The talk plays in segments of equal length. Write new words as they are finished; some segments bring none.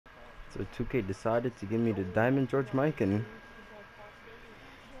So 2K decided to give me the Diamond George Mikan.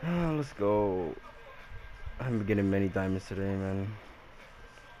 Let's go. I haven't been getting many diamonds today, man.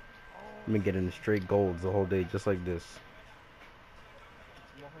 I've been getting straight golds the whole day, just like this.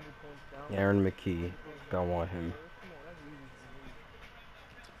 Aaron McKee. Gotta want him.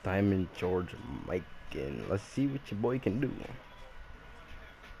 Diamond George Mikan. Let's see what your boy can do.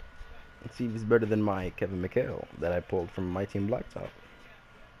 Let's see if he's better than my Kevin McHale that I pulled from my team Blacktop.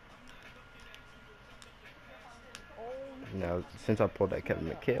 Now, since I pulled that Kevin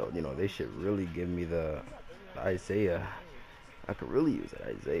McHale, you know, they should really give me the Isaiah. I could really use that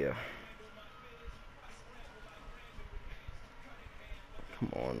Isaiah.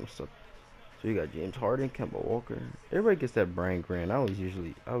 Come on, what's up? So you got James Harden, Kemba Walker. Everybody gets that Brian Grant. I always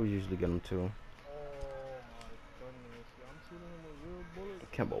usually get him too.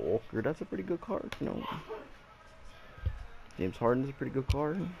 Kemba Walker, that's a pretty good card, you know. James Harden's a pretty good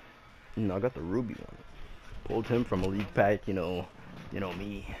card. You know, I got the Ruby one. Pulled him from a league pack, you know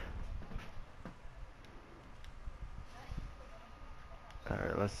me.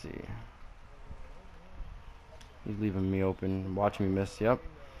 Alright, let's see. He's leaving me open, watching me miss, yep.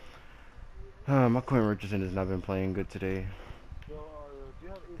 My Quentin Richardson has not been playing good today.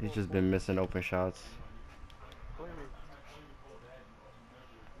 He's just been missing open shots.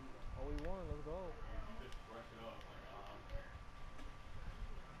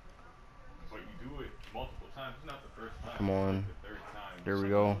 Come on. There we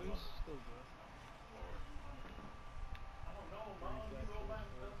go.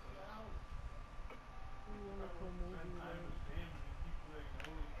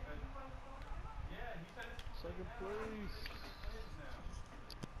 Second place.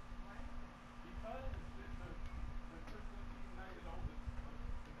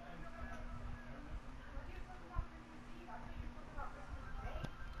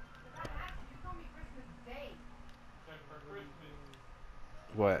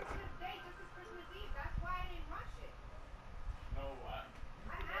 What?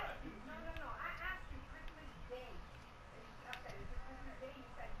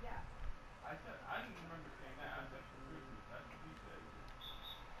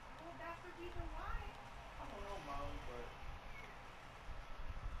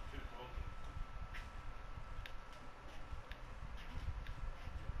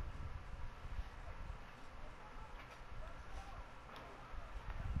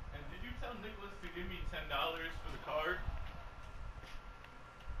 Nicholas to give me $10 for the card.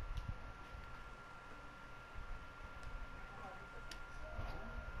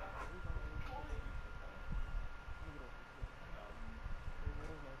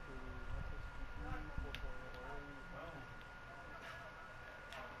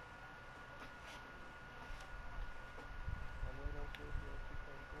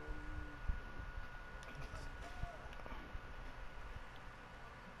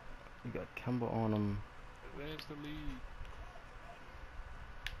 You got Kemba on him. Advance the lead.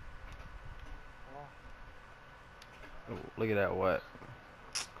 Oh, look at that, what?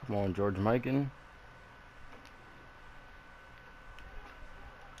 Come on, George Mikan.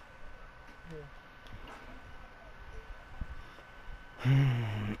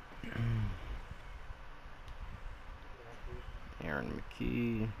 Aaron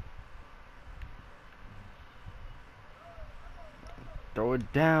McKee. Throw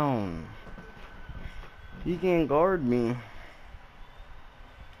it down. He can't guard me.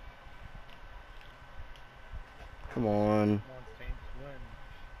 Come on.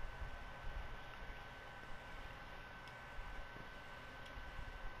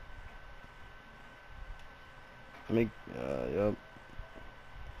 Yep.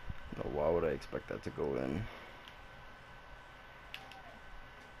 No, why would I expect that to go in?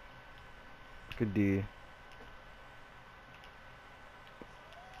 Good D.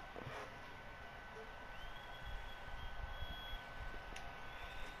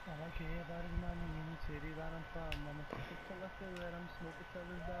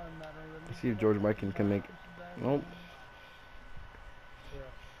 Let's see if George Mikan can make it. Nope.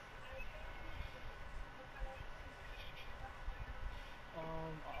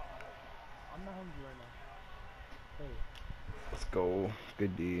 I'm not hungry right now. Hey. Let's go.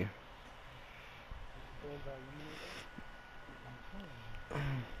 Good D.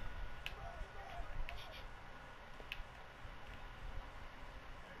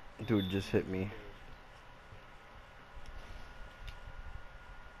 Dude just hit me.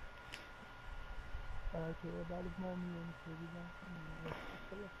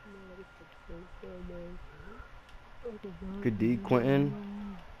 Good D,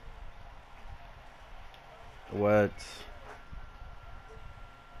 Quentin. What?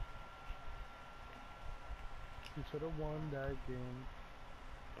 We should have won that game.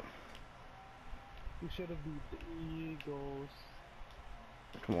 We should have beat the Eagles.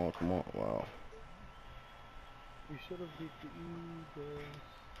 Come on, come on. Wow. We should have beat the Eagles.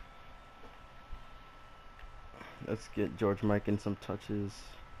 Let's get George Mikan some touches.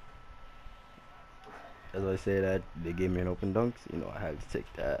 As I say that, they gave me an open dunk, so, you know, I had to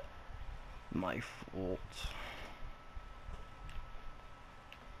take that. My fault.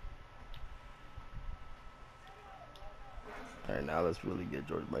 Alright, now let's really get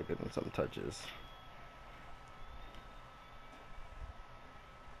George Mikan some touches.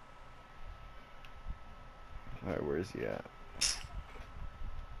 Alright, where is he at?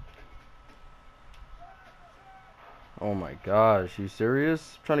 Oh my gosh, you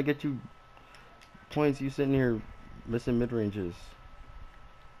serious? I'm trying to get you points, you sitting here missing mid-ranges.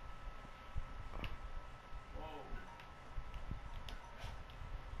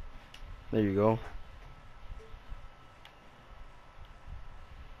 There you go.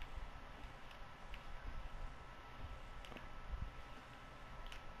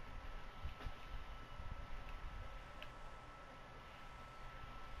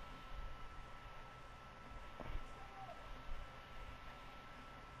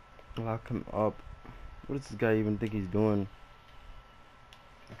 Lock him up. What does this guy even think he's doing?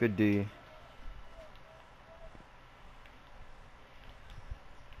 Good D.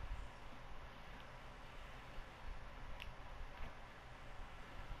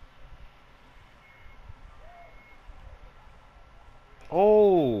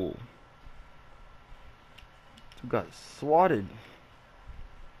 Oh! You got swatted.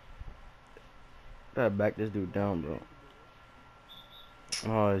 Gotta back this dude down, bro.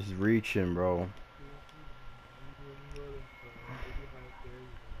 Oh, he's reaching, bro.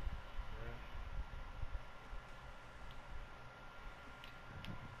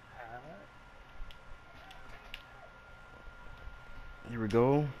 Here we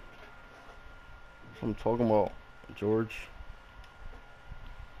go. That's what I'm talking about, George.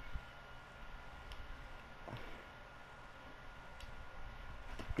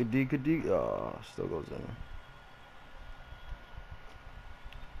 Good D, good D. Still goes in.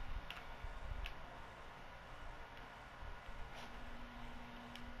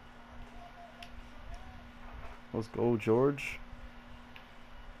 Let's go, George.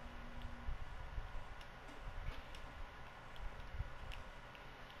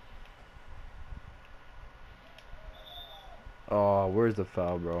 Oh, where's the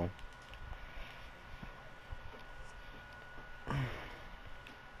foul, bro?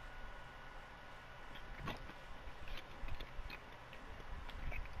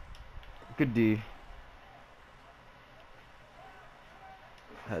 Good D.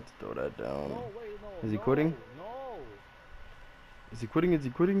 Had to throw that down. No, wait, no. Is he no, quitting? No. Is he quitting? Is he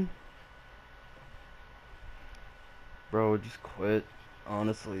quitting? Bro, just quit.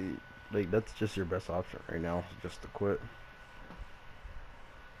 Honestly, like, that's just your best option right now, just to quit.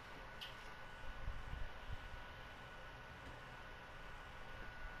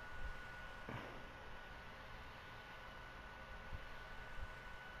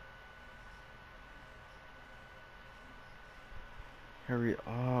 Hurry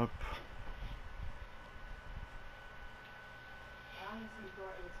up. Honestly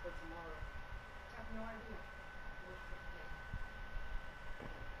thought it was for tomorrow. I have no idea. It was for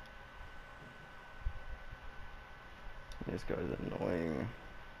today. This guy's annoying.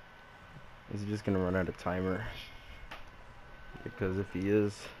 Is he just gonna run out of timer? Because if he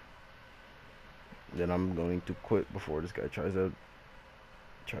is, then I'm going to quit before this guy tries to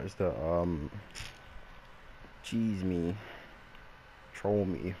cheese me, troll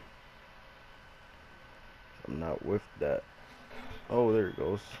me. I'm not with that. Oh, there it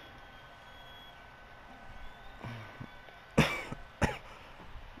goes.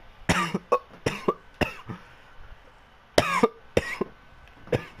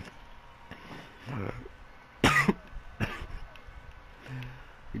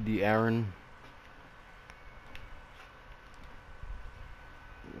 Good D, Aaron.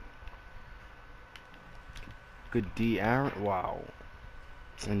 Good D, Aaron. Wow.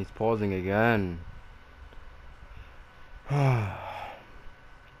 And he's pausing again.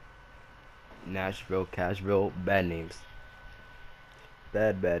 Nashville, Cashville, bad names.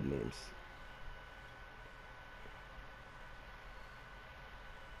 Bad names.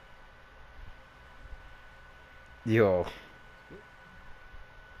 Yo.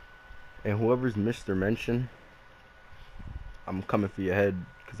 And whoever's Mr. Mention, I'm coming for your head,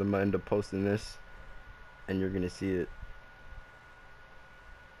 because I'm gonna end up posting this and you're gonna see it.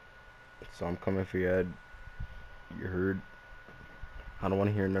 So I'm coming for your head. You heard? I don't want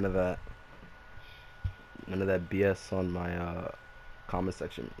to hear none of that. None of that BS on my comment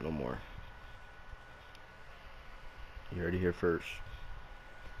section no more. You heard it here first.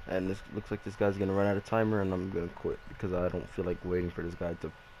 And this looks like this guy's gonna run out of timer, and I'm gonna quit because I don't feel like waiting for this guy to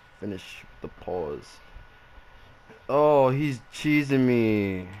finish the pause. Oh, he's cheesing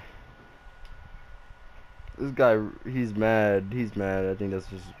me. This guy, he's mad. He's mad. I think that's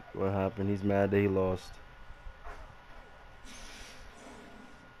just what happened. He's mad that he lost.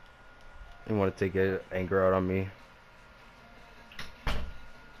 He want to take anger out on me.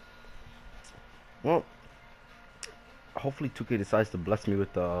 Well, hopefully 2K decides to bless me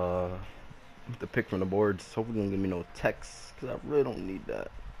with the pick from the boards. Hopefully don't give me no text, because I really don't need that.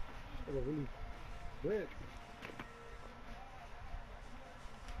 Oh, really quick.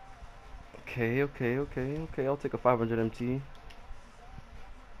 Okay. I'll take a 500 MT.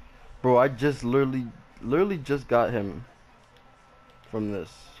 Bro, I just literally just got him from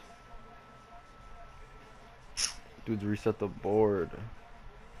this. Dude's reset the board.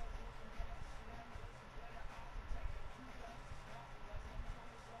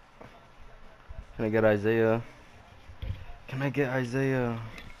 Can I get Isaiah? Can I get Isaiah?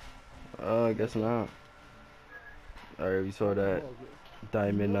 I guess not. Alright, we saw that.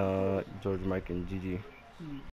 Diamond, George, Mike, and GG.